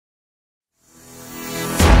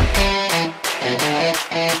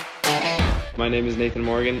My name is Nathan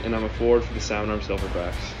Morgan, and I'm a forward for the Salmon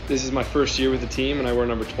Silverbacks. This is my first year with the team, and I wear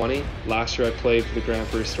number 20. Last year I played for the Grand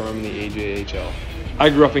Prairie Storm in the AJHL.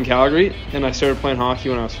 I grew up in Calgary, and I started playing hockey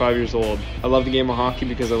when I was 5 years old. I love the game of hockey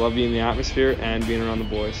because I love being in the atmosphere and being around the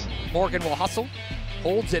boys. Morgan will hustle,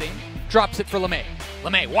 holds it in, drops it for LeMay.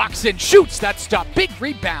 LeMay walks in, shoots, that stop, big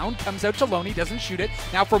rebound, comes out to Loney, doesn't shoot it.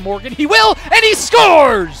 Now for Morgan, he will, and he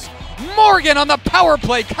scores! Morgan on the power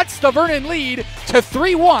play cuts the Vernon lead to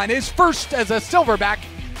 3-1, his first as a Silverback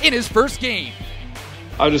in his first game.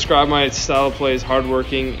 I would describe my style of play as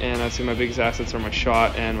hardworking, and I'd say my biggest assets are my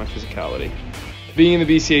shot and my physicality. Being in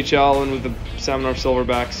the BCHL and with the Salmon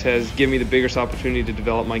Silverbacks has given me the biggest opportunity to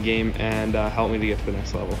develop my game and help me to get to the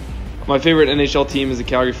next level. My favorite NHL team is the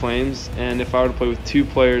Calgary Flames, and if I were to play with two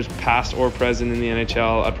players past or present in the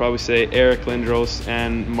NHL, I'd probably say Eric Lindros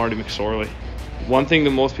and Marty McSorley. One thing that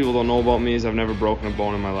most people don't know about me is I've never broken a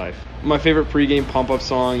bone in my life. My favorite pregame pump-up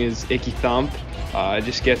song is Icky Thump. It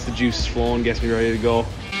just gets the juices flowing, gets me ready to go.